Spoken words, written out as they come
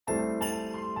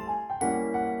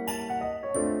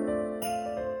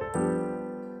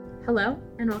Hello,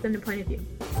 and welcome to Point of View,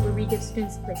 where we give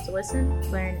students a place to listen,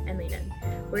 learn, and lean in.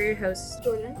 We're your hosts,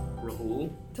 Jordan,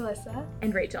 Rahul, Talissa,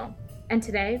 and Rachel. And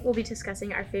today, we'll be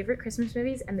discussing our favorite Christmas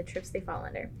movies and the tropes they fall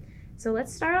under. So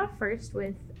let's start off first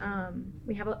with,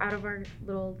 we have out of our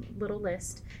little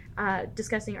list,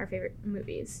 discussing our favorite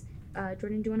movies.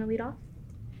 Jordan, do you want to lead off?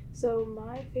 So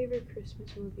my favorite Christmas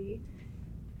movie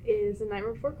is The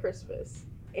Nightmare Before Christmas,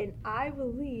 and I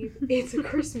believe it's a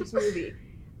Christmas movie.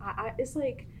 It's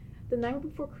like The Nightmare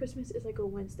Before Christmas is like a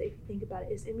Wednesday. If you think about it,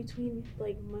 it's in between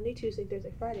like Monday, Tuesday,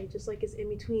 Thursday, Friday, just like it's in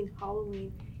between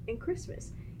Halloween and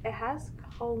Christmas. It has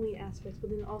Halloween aspects, but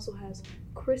then it also has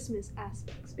Christmas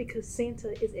aspects because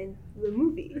Santa is in the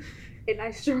movie. And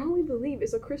I strongly believe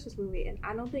it's a Christmas movie, and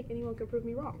I don't think anyone can prove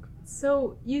me wrong.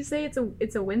 So you say it's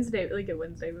a Wednesday, like a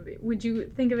Wednesday movie. Would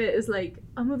you think of it as like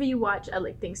a movie you watch at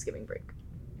like Thanksgiving break?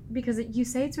 Because you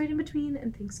say it's right in between,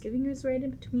 and Thanksgiving is right in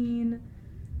between.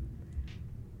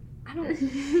 I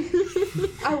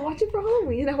don't. I watch it for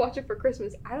Halloween. I watch it for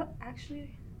Christmas. I don't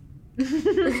actually.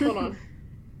 Hold on.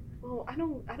 Well, I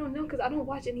don't know because I don't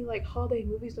watch any like holiday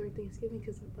movies during Thanksgiving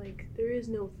because like there is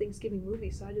no Thanksgiving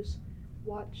movie, so I just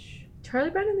watch.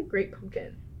 Charlie Brown and the Great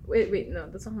Pumpkin. Wait, no,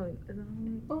 that's not Halloween. Is that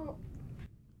Halloween? Well,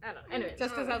 I don't know. Anyway,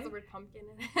 Just because it has the word pumpkin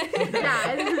in it. Yeah,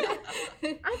 I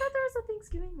thought there was a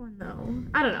Thanksgiving one though.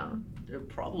 I don't know. there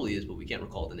probably is, but we can't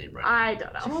recall the name right I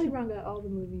don't know. Charlie Brown got all the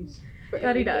movies. For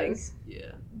That he everything. does. now.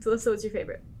 Yeah. So what's your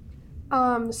favorite?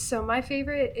 So my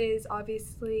favorite is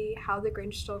obviously How the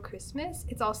Grinch Stole Christmas.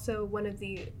 It's also one of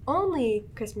the only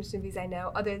Christmas movies I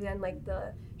know, other than like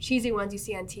the cheesy ones you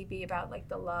see on TV about like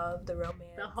the love, the romance.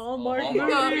 The Hallmark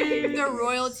Hallmark. movies. The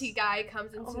royalty guy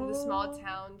comes into the small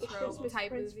town The trope Christmas type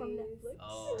Prince movies. from Netflix.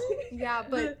 Oh. Yeah,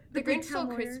 but The The big Grinch town Stole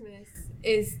lawyer. Christmas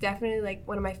is definitely like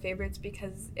one of my favorites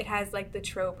because it has like the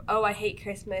trope, oh, I hate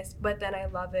Christmas, but then I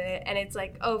love it. And it's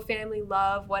like, oh, family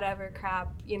love, whatever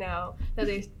crap, that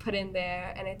they put in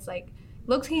there. And it's like,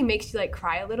 low-key makes you like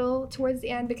cry a little towards the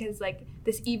end because like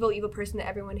this evil person that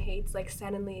everyone hates like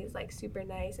suddenly is like super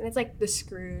nice. And it's like the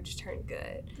Scrooge turned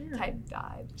good type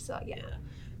vibe. So yeah.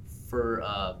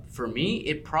 For me,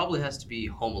 it probably has to be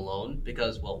Home Alone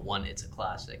because, well, one, it's a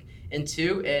classic, and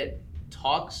two, it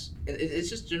talks. It's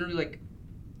just generally like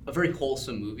a very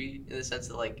wholesome movie in the sense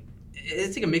that like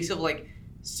it's like a mix of like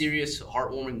serious,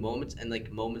 heartwarming moments and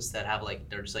like moments that have like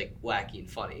they're just like wacky and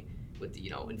funny with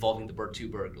the, involving the two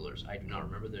burglars. I do not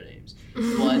remember their names,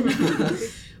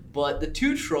 but the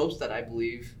two tropes that I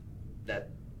believe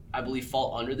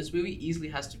fall under this movie easily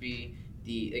has to be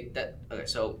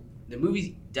so the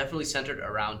movie's definitely centered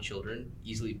around children,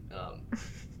 easily,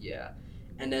 yeah.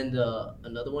 And then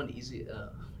another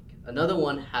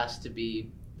one has to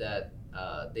be that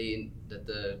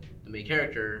the main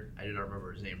character, I do not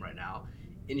remember his name right now,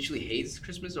 initially hates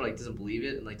Christmas or like doesn't believe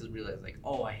it and like doesn't realize like,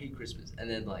 oh, I hate Christmas, and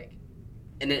then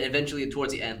eventually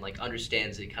towards the end like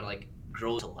understands it, kind of like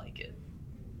grows to like it.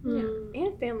 Yeah,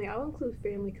 and family. I would include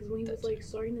family because when he was like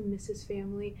starting to miss his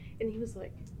family, and he was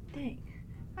like, "Dang,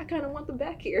 I kind of want them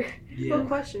back here." Yeah. One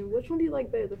question: which one do you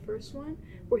like better, the first one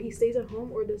where he stays at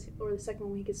home, or the second one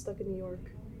when he gets stuck in New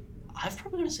York? I'm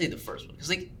probably gonna say the first one because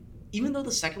like even though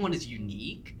the second one is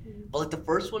unique, but like the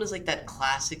first one is like that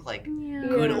classic like Yeah.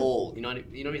 good Yeah. old. You know what I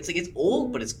mean? It's like it's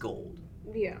old, but it's gold.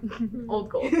 Yeah. Old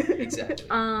gold. Exactly.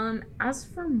 As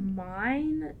for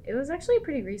mine, it was actually a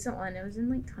pretty recent one. It was in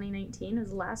like 2019. It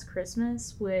was Last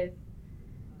Christmas with,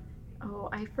 oh,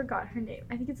 I forgot her name.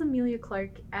 I think it's Emilia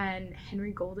Clarke and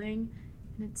Henry Golding.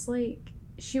 And it's like,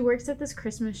 she works at this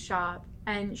Christmas shop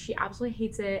and she absolutely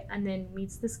hates it and then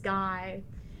meets this guy.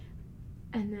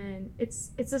 And then it's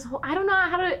this whole, I don't know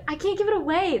I can't give it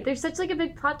away. There's such like a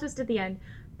big plot twist at the end.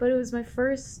 But it was my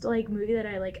first like movie that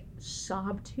I like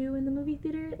sobbed to in the movie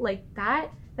theater. Like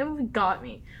that movie got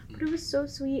me. But it was so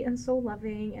sweet and so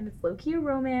loving, and it's low-key a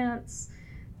romance.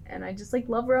 And I just like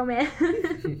love romance.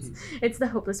 It's the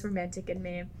hopeless romantic in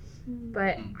me.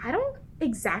 But I don't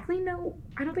exactly know.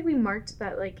 I don't think we marked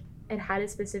that like it had a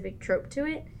specific trope to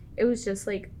it. It was just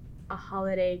like a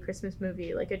holiday Christmas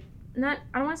movie, like I don't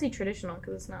want to say traditional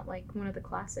because it's not like one of the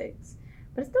classics,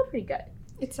 but it's still pretty good.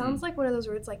 It sounds like one of those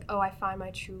words like, oh, I find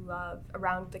my true love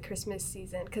around the Christmas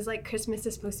season. Because, like, Christmas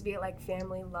is supposed to be, like,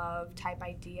 family love type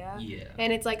idea. Yeah.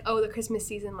 And it's like, oh, the Christmas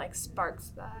season, like, sparks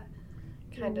that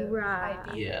kind of Right.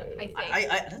 idea, Yeah. I think.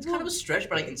 I that's kind of a stretch,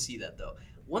 but I can see that though.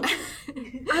 One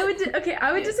thing, I would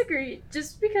Yeah. disagree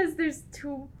just because there's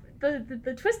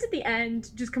the twist at the end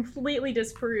just completely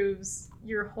disproves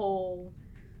your whole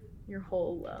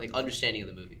like understanding of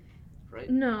the movie, right?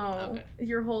 no Okay.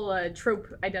 your whole trope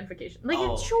identification. Like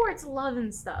Oh. it's sure it's love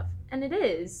and stuff, and it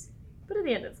is, but at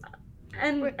the end it's not.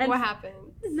 And Wait, and what happened?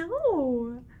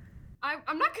 No.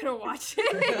 I'm not gonna watch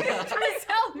it.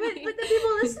 But the people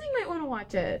listening might want to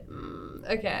watch it.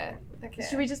 Okay.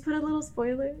 Should we just put a little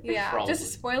spoiler? Yeah, Probably. just a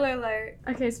spoiler alert.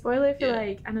 Okay, spoiler for Yeah.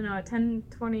 like, I don't know, 10,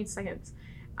 20 seconds.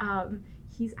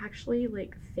 He's actually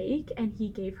like fake and he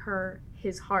gave her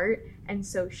his heart, and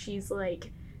so she's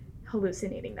like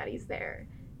hallucinating that he's there.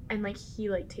 And like he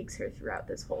like takes her throughout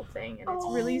this whole thing, and it's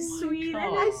really Oh my sweet. God.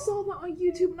 And I saw that on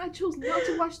YouTube and I chose not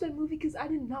to watch that movie because I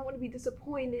did not want to be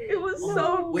disappointed. it was Oh,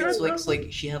 so wait, good. so like, it's like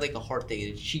she had like a heart thing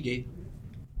and she gave.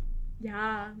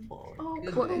 Yeah. Oh, Oh,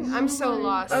 goodness. come I'm so on.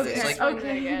 lost. Okay, It's like- Explain that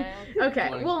okay. again. Okay.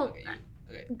 Wanna- Well, okay,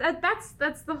 okay.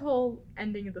 that's the whole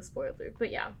ending of the spoiler.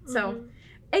 But yeah, so Mhm.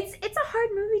 it's a hard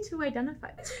movie to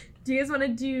identify. Do you guys want to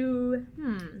do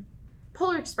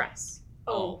Polar Express?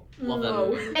 Oh, love that no.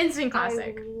 movie. Instant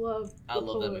classic. I love I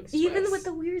love that movie. Even with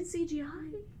the weird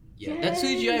CGI. Yeah, that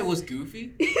CGI was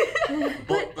goofy.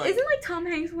 But like- isn't like Tom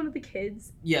Hanks one of the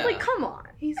kids? Yeah. Like, come on.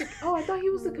 He's like, oh, I thought he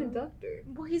was the conductor.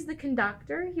 Well, he's the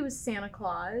conductor. He was Santa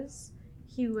Claus.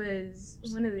 He was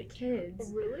one of the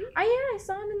kids. Really? Oh yeah, I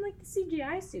saw him in like the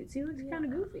CGI suits. He looks kind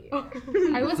of goofy.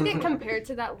 I always get compared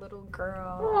to that little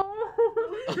girl.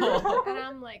 Oh. And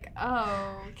I'm like,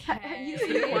 oh, okay.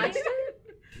 You watched it?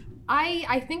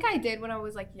 I think I did when I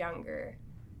was like younger,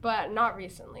 but not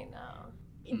recently, no.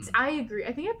 I agree.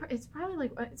 I think it's probably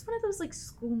like it's one of those like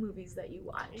school movies that you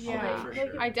watch. Yeah. Like- for Like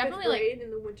sure. in I fifth definitely, like- grade in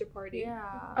the winter party. Yeah.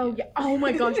 Oh yeah. Oh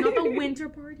my gosh, not the winter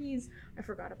parties. I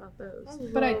forgot about those.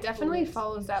 But I love definitely police.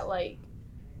 follows that like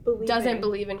Believing. doesn't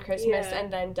believe in Christmas Yeah.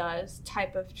 and then does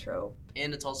type of trope.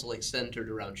 And it's also like centered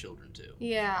around children too.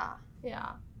 Yeah.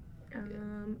 Yeah.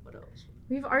 What else?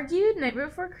 We've argued Nightmare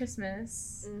Before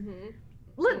Christmas. Mm-hmm.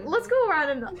 Let's go around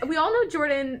and we all know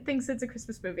Jordan thinks it's a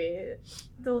Christmas movie.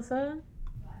 Delissa?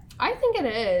 I think it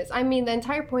is. I mean, the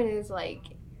entire point is like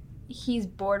he's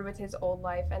bored with his old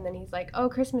life and then he's like, "Oh,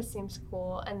 Christmas seems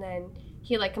cool." And then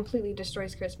he like completely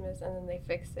destroys Christmas and then they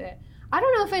fix it. I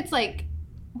don't know if it's like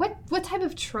what type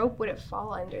of trope would it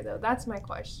fall under though? That's my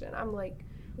question. I'm like,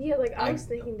 Yeah, like I I- was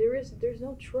thinking, there's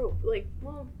no trope. Like,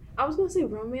 well, I was gonna say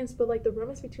romance, but like the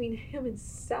romance between him and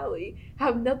Sally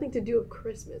have nothing to do with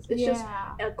Christmas. It's just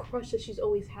a crush that she's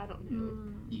always had on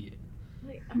him. Yeah.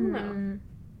 Like, I don't know.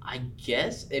 I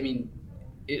guess. I mean,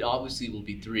 it obviously will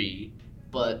be 3,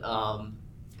 but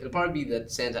it'll probably be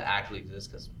that Santa actually exists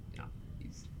because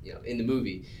he's in the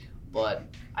movie. But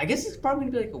I guess it's probably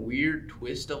gonna be like a weird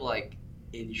twist of like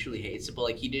initially hates it, but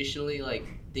like he initially like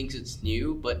thinks it's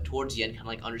new, but towards the end kind of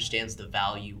like understands the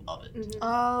value of it. Mhm.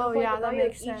 oh Of, like, yeah, the that value of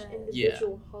makes sense. Each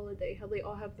individual holiday, how they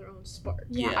all have their own spark.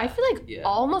 Yeah, Yeah, I feel like yeah.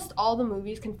 almost all the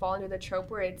movies can fall under the trope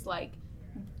where it's like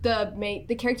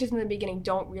the characters in the beginning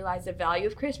don't realize the value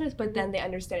of Christmas, but then they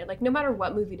understand it. Like no matter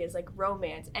what movie it is, like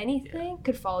romance, anything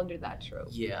could fall under that trope.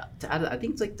 Yeah, I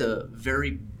think it's like the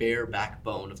very bare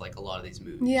backbone of like a lot of these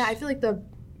movies. Yeah, I feel like the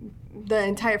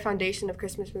entire foundation of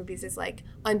Christmas movies is like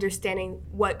understanding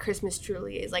what Christmas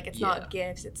truly is. Like it's Yeah. not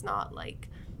gifts, it's not like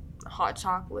hot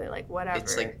chocolate, like whatever.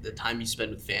 It's like the time you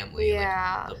spend with family.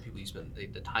 Yeah. Like, the people you spend,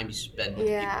 like, the time you spend with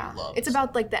yeah, people you love. it's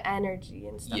about like the energy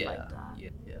and stuff yeah, like that. yeah.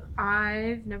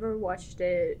 I've never watched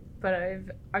it, but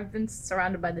I've been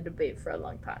surrounded by the debate for a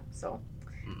long time. So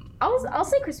Mm. I'll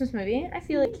say Christmas movie. I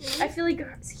feel like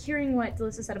hearing what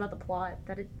Delissa said about the plot,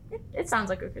 that it sounds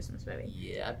like a Christmas movie.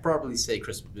 Yeah, I'd probably say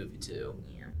Christmas movie too.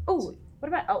 Yeah. Oh, what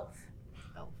about Elf?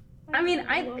 Elf. I mean,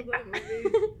 I love that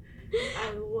movie.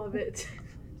 I love it.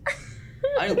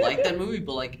 I like that movie,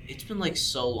 but like it's been like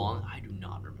so long, I do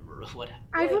not remember what happened.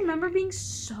 I remember being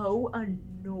so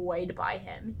annoyed by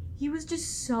him. He was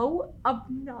just so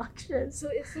obnoxious. So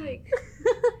it's like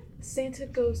Santa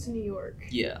goes to New York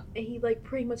Yeah. and he like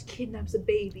pretty much kidnaps a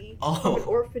baby from an Oh.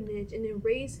 orphanage and then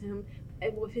raise him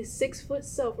and with his 6-foot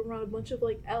self around a bunch of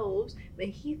like elves. But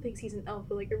he thinks he's an elf,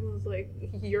 but like everyone's like,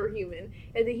 you're human.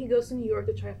 And then he goes to New York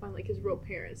to try to find like his real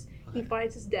parents. He Okay.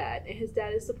 finds his dad, and his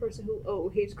dad is the person who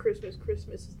hates Christmas.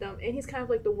 Christmas is dumb, and he's kind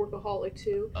of like the workaholic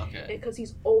too. Okay. Because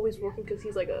he's always working because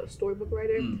he's like a storybook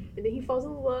writer. Mm. And then he falls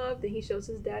in love. Then he shows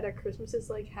his dad that Christmas is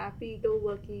like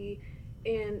happy-go-lucky.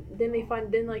 And then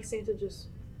like Santa just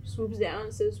swoops down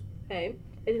and says, "Hey."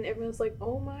 And then everyone's like,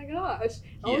 "Oh my gosh!"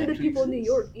 Only the people in New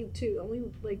York eat too. Only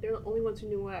like they're the only ones who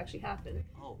knew what actually happened.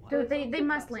 Oh wow. Dude, they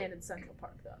must land in Central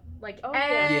Park though. Like Oh,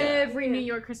 yeah. every Yeah. New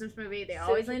York Christmas movie, they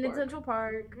always Central land in Park. Central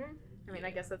Park. Mhm. I mean, I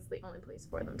guess that's the only place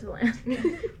for them to land.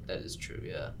 That is true.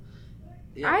 Yeah.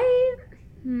 I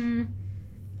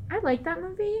like that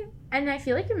movie, and I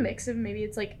feel like a mix of maybe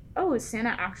it's like, oh, Santa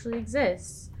actually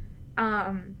exists.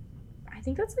 I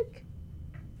think that's like.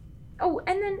 Oh,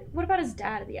 and then what about his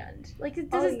dad at the end? Like, does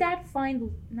Oh, his yeah. dad not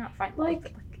find love, Like,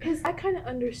 but, like Because I kind of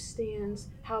understands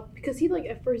how, because he like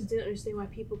at first didn't understand why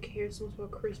people care so much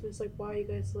about Christmas. Like, why are you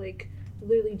guys like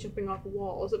literally jumping off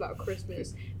walls about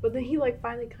Christmas? But then he like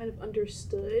finally kind of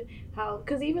understood how,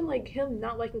 because even like him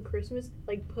not liking Christmas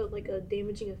like put like a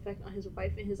damaging effect on his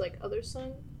wife and his like other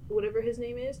son, whatever his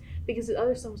name is, because his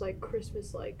other son was like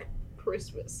Christmas, like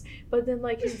Christmas. But then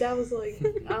like his dad was like,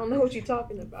 I don't know what you're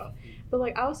talking about. But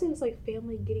like I was saying, it's like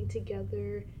family getting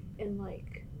together and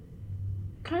like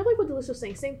kind of like what Delissa was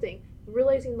saying, same thing,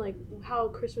 realizing like how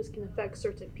Christmas can affect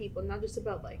certain people, not just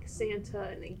about like Santa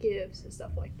and the gifts and stuff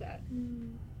like that.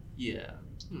 Yeah.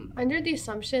 Under the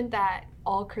assumption that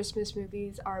all Christmas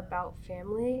movies are about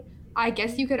family, I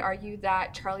guess you could argue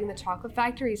that Charlie and the Chocolate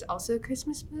Factory is also a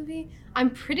Christmas movie.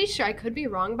 I'm pretty sure, I could be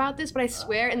wrong about this, but I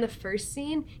swear in the first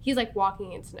scene, he's like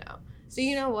walking in snow. So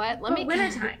you know what?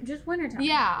 Wintertime, just wintertime.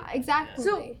 Yeah, exactly.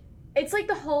 So it's like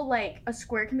the whole like a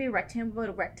square can be a rectangle, but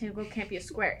a rectangle can't be a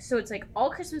square. So it's like all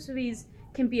Christmas movies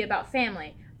can be about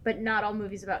family, but not all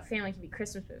movies about family can be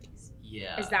Christmas movies.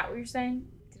 Yeah. Is that what you're saying?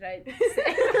 Did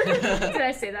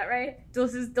I say that right?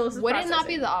 Delissa's Would it not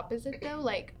be the opposite though?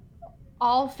 Like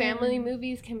all family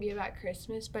movies can be about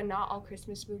Christmas, but not all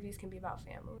Christmas movies can be about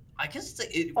family. I guess it's like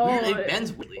it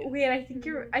bends weirdly. Wait, I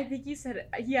think you said it.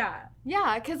 Yeah.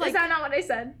 Yeah, because like is that not what I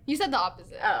said? You said the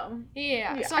opposite. Oh.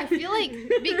 Yeah. So I feel like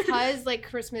because like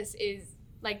Christmas is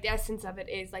like the essence of it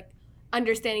is like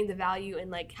understanding the value and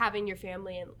like having your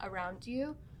family around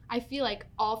you. I feel like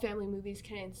all family movies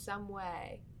can in some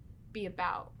way be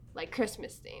about like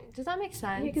Christmas theme. Does that make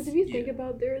sense? Yeah, because if you think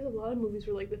about it, there is a lot of movies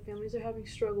where like the families are having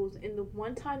struggles, and the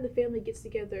one time the family gets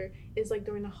together is like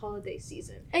during the holiday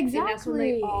season. Exactly. And that's when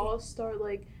they all start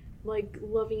like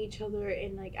loving each other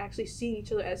and like actually seeing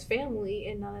each other as family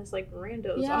and not as like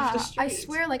randos off the streets. I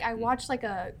swear, like I watched like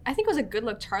I think it was a Good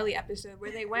Luck Charlie episode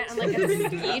where they went on like a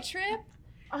ski trip.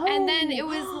 Oh. And then it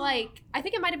was like, I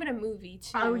think it might have been a movie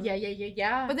too. Oh,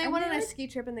 yeah. But they went on a ski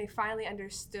trip and they finally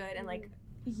understood and like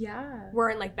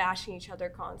weren't like bashing each other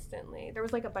constantly. There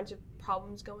was like a bunch of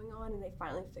problems going on and they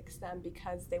finally fixed them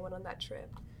because they went on that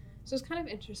trip. So it's kind of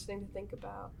interesting to think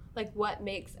about like what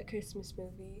makes a Christmas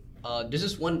movie. There's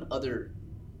just one other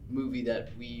movie that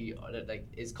like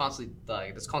is constantly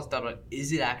like that's constantly about,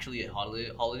 is it actually a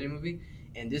holiday movie?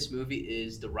 And this movie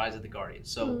is The Rise of the Guardians.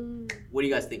 So what do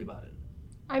you guys think about it?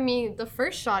 I mean, the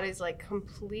first shot is like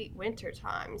complete winter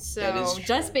time, so That is true.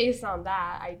 just based on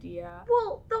that idea.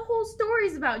 Well, the whole story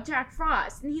is about Jack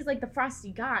Frost, and he's like the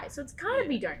frosty guy, so it's gotta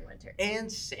be during winter.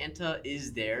 And Santa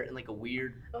is there in like a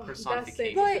weird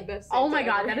personification. That's the best Oh my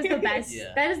Santa god, ever. that is the best.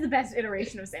 Yeah. That is the best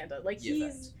iteration of Santa. Like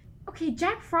facts. okay,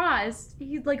 Jack Frost.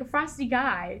 He's like a frosty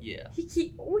guy. Yeah.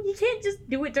 You can't just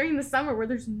do it during the summer where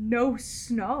there's no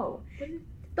snow.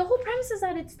 The whole premise is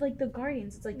that it's like the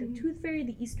Guardians. It's like the Tooth Fairy,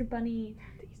 the Easter Bunny.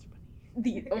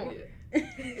 The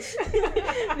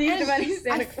Easter Bunny,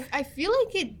 Santa Claus. I feel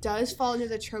like it does fall into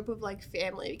the trope of like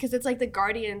family because it's like the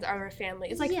Guardians are a family.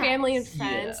 It's like family and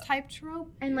friends type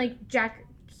trope. And like Jack,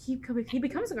 he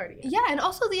becomes a Guardian. Yeah, and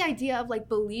also the idea of like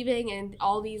believing in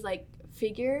all these like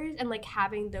figures and like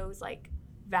having those like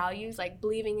values, like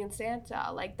believing in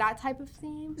Santa, like that type of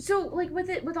theme. So like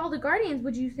with all the Guardians,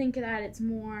 would you think that it's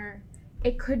more?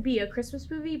 It could be a Christmas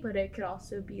movie, but it could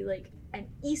also be like an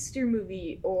Easter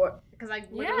movie, or because I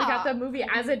literally got the movie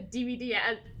as a DVD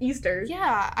at Easter.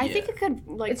 Yeah, I think it could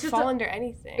like It's just fall under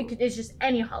anything. It's just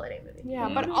any holiday movie. Yeah,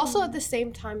 but also at the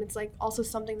same time, it's like also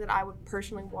something that I would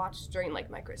personally watch during like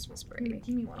my Christmas break.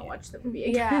 Making me want to watch the movie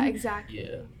again. Yeah, exactly.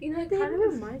 Yeah. You know, it kind of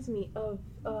reminds me of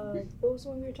what was the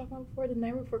one we were talking about before? The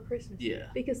Night Before Christmas. Yeah.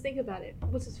 Because think about it.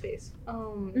 What's his face?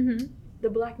 Mm-hmm. The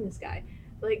blackness guy.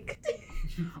 Like. Pitch.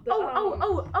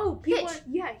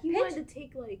 He wanted to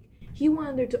take like. He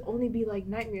wanted there to only be like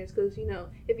nightmares because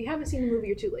if you haven't seen the movie,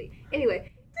 you're too late.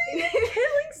 Anyway.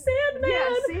 Killing Sandman.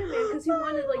 Yeah, Sandman, because he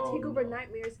wanted to like take over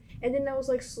nightmares, and then that was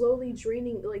like slowly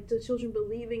draining like the children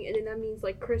believing, and then that means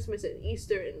like Christmas and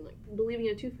Easter and like believing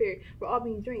in a tooth fairy were all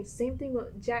being drained. Same thing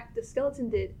what Jack the Skeleton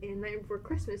did in Night Before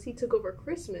Christmas. He took over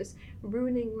Christmas,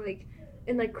 ruining like.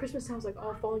 And like Christmas sounds like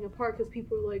all falling apart because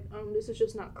people are like, this is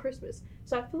just not Christmas.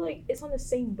 So I feel like it's on the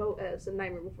same boat as The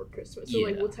Nightmare Before Christmas. So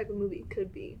like, what type of movie it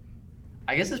could be?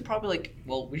 I guess it's probably like,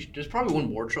 there's probably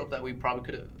one more trope that we probably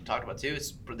could have talked about too.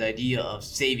 It's the idea of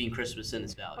saving Christmas and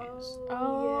its values.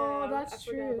 Oh, that's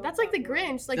true. That's like the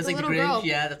Grinch, like that's the like little the Grinch, girl.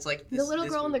 Yeah, that's like the little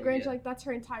girl in the Grinch. Like that's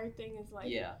her entire thing is like.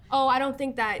 Yeah. Oh, I don't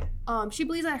think that. She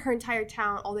believes that her entire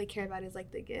town, all they care about is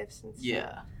like the gifts and stuff.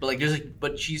 Yeah, but like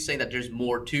but she's saying that there's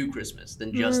more to Christmas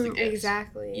than just the gifts.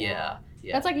 Exactly. Yeah.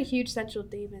 That's like a huge central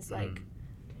theme. Is like.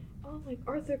 oh, like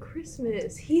Arthur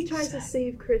Christmas. He tries to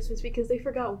save Christmas because they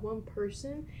forgot one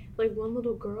person, like one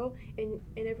little girl, and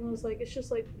everyone's like, it's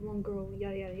just like one girl,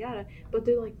 yada yada yada. But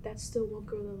they're like, that's still one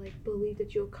girl that like believed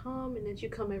that you'll come and that you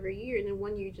come every year, and then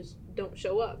one year you just don't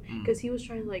show up because he was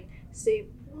trying to like save.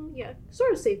 Well, yeah,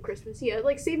 sort of save Christmas. Yeah,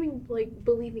 like saving, like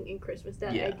believing in Christmas.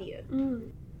 That idea.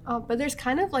 But there's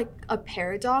kind of like a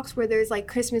paradox where there's like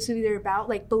Christmas movies that are about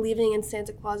like believing in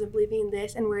Santa Claus or believing in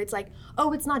this, and where it's like,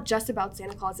 oh, it's not just about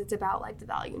Santa Claus, it's about like the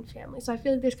value in family. So I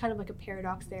feel like there's kind of like a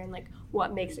paradox there in like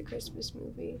what makes a Christmas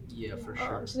movie. Yeah, for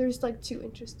sure. So there's like two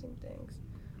interesting things.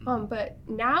 But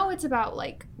now it's about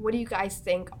like, what do you guys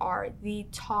think are the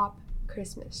top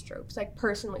Christmas tropes, like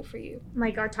personally for you?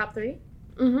 Like our top 3?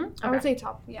 I would say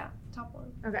top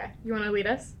one. Okay. You want to lead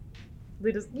us?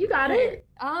 You got it.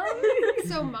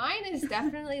 So mine is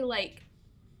definitely like,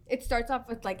 it starts off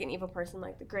with like an evil person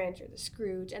like the Grinch or the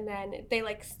Scrooge, and then they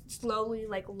like slowly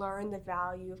like learn the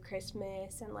value of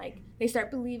Christmas, and like they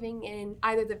start believing in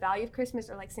either the value of Christmas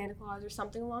or like Santa Claus or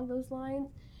something along those lines.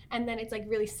 And then it's like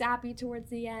really sappy towards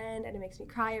the end, and it makes me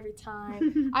cry every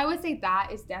time. I would say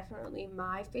that is definitely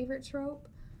my favorite trope.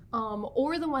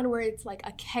 Or the one where it's like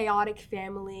a chaotic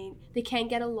family, they can't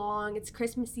get along, it's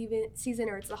Christmas season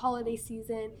or it's the holiday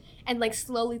season, and like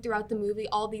slowly throughout the movie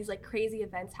all these like crazy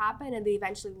events happen and they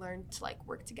eventually learn to like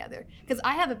work together. Because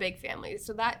I have a big family,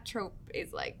 so that trope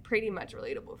is like pretty much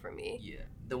relatable for me. Yeah,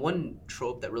 the one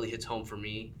trope that really hits home for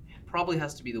me probably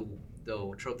has to be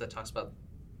the trope that talks about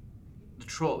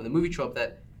the movie trope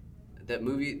that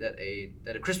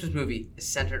a Christmas movie is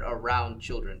centered around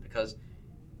children. Because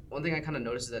one thing I kind of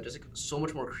noticed is that there's like so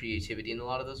much more creativity in a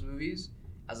lot of those movies,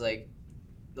 as like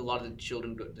a lot of the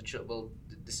children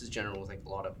this is general with like a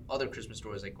lot of other Christmas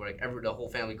stories, like where like the whole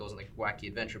family goes on like wacky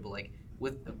adventure, but like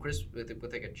with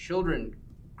like a children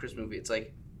Christmas movie, it's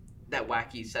like that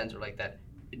wacky sense or like that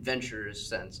adventurous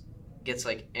sense gets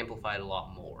like amplified a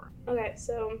lot more. Okay,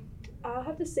 so I'll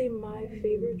have to say my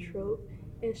favorite trope,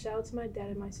 and shout out to my dad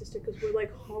and my sister because we're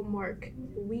like Hallmark.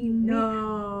 We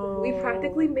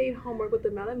practically made Hallmark with the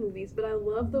amount of movies, but I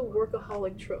love the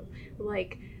workaholic trope.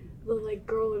 Like the like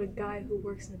girl or the guy who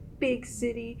works in a big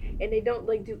city and they don't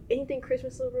like do anything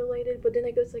Christmas related, but then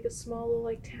they go to like a small little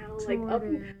like town like up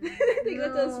they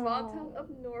go to a small town up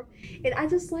north, and I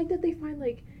just like that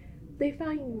they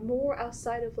find more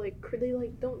outside of like they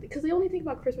like don't, because they only think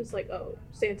about Christmas like, oh,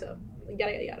 Santa, like,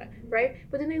 yada yada yada, right?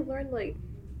 But then they learn like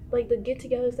the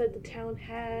get-togethers that the town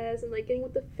has, and like getting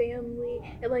with the family,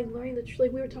 and like learning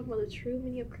like we were talking about the true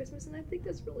meaning of Christmas, and I think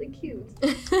that's really cute.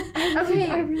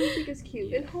 I really think it's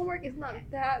cute, and Hallmark is not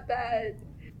that bad.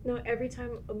 No, every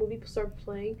time a movie starts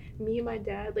playing, me and my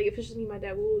dad, like if it's just me and my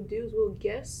dad, what we'll do is we'll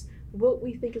guess what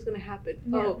we think is gonna happen.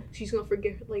 Yeah. Oh, she's gonna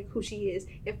forget like who she is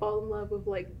and fall in love with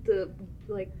like the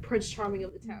like Prince Charming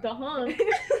of the town. The hunk.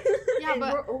 Yeah,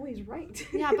 but we're always right.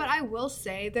 Yeah, but I will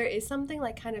say there is something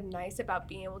like kind of nice about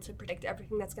being able to predict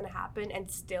everything that's gonna happen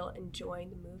and still enjoying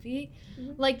the movie.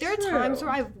 Like there are times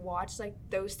where I've watched like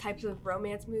those types of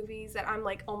romance movies that I'm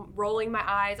like rolling my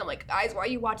eyes. I'm like, guys, why are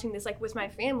you watching this like with my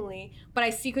family? But I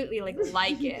secretly like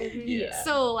it. Yeah.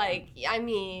 So like, I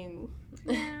mean.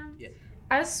 Yeah.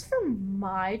 As for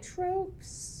my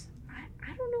tropes,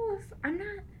 I don't know if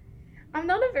I'm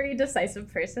not a very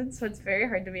decisive person, so it's very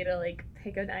hard to me to like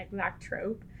pick an exact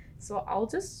trope. So I'll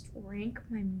just rank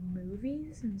my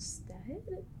movies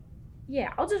instead.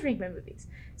 Yeah, I'll just rank my movies.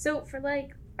 So for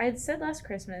like I had said Last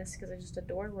Christmas because I just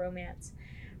adore romance.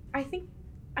 I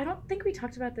don't think we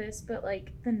talked about this, but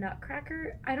like the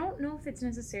Nutcracker, I don't know if it's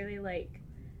necessarily like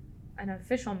an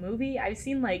official movie. I've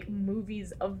seen like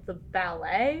movies of the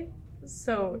ballet.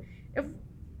 So if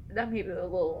that may be a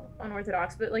little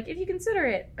unorthodox, but like if you consider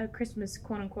it a Christmas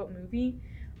quote unquote movie,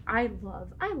 I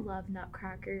love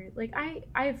Nutcracker. Like I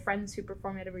have friends who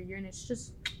perform it every year, and it's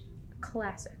just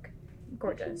classic,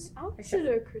 gorgeous. I'll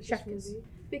consider a Christmas movie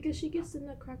because she gets the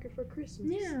Nutcracker for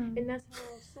Christmas. Yeah, and that's how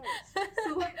it starts.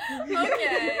 So,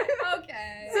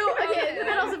 okay. So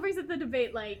that also brings up the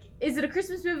debate. Like, is it a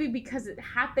Christmas movie because it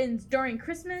happens during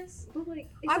Christmas? But like,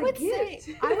 I would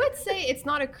say it's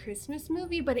not a Christmas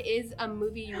movie, but it is a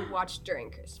movie you watch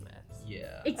during Christmas.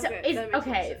 Yeah.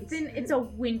 Then it's a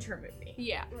winter movie.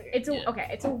 Yeah. It's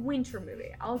a winter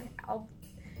movie. I'll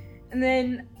and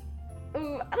then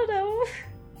I don't know.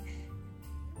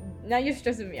 Now you're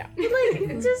stressing me out.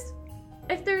 Like, just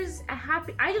if there's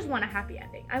I just want a happy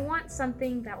ending. I want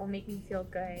something that will make me feel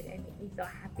good and make me feel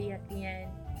happy at the end.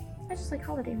 I just like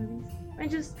holiday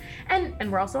movies.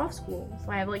 And we're also off school,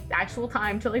 so I have like actual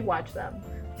time to like watch them.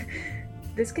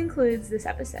 This concludes this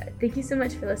episode. Thank you so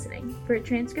much for listening. For a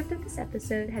transcript of this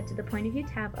episode, head to the Point of View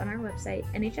tab on our website,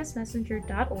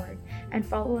 nhsmessenger.org, and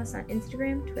follow us on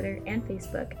Instagram, Twitter, and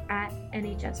Facebook at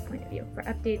NHS Point of View for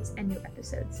updates and new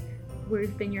episodes.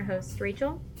 We've been your hosts,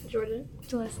 Rachel, Jordan,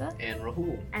 Jalissa. And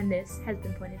Rahul. and this has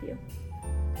been Point of View.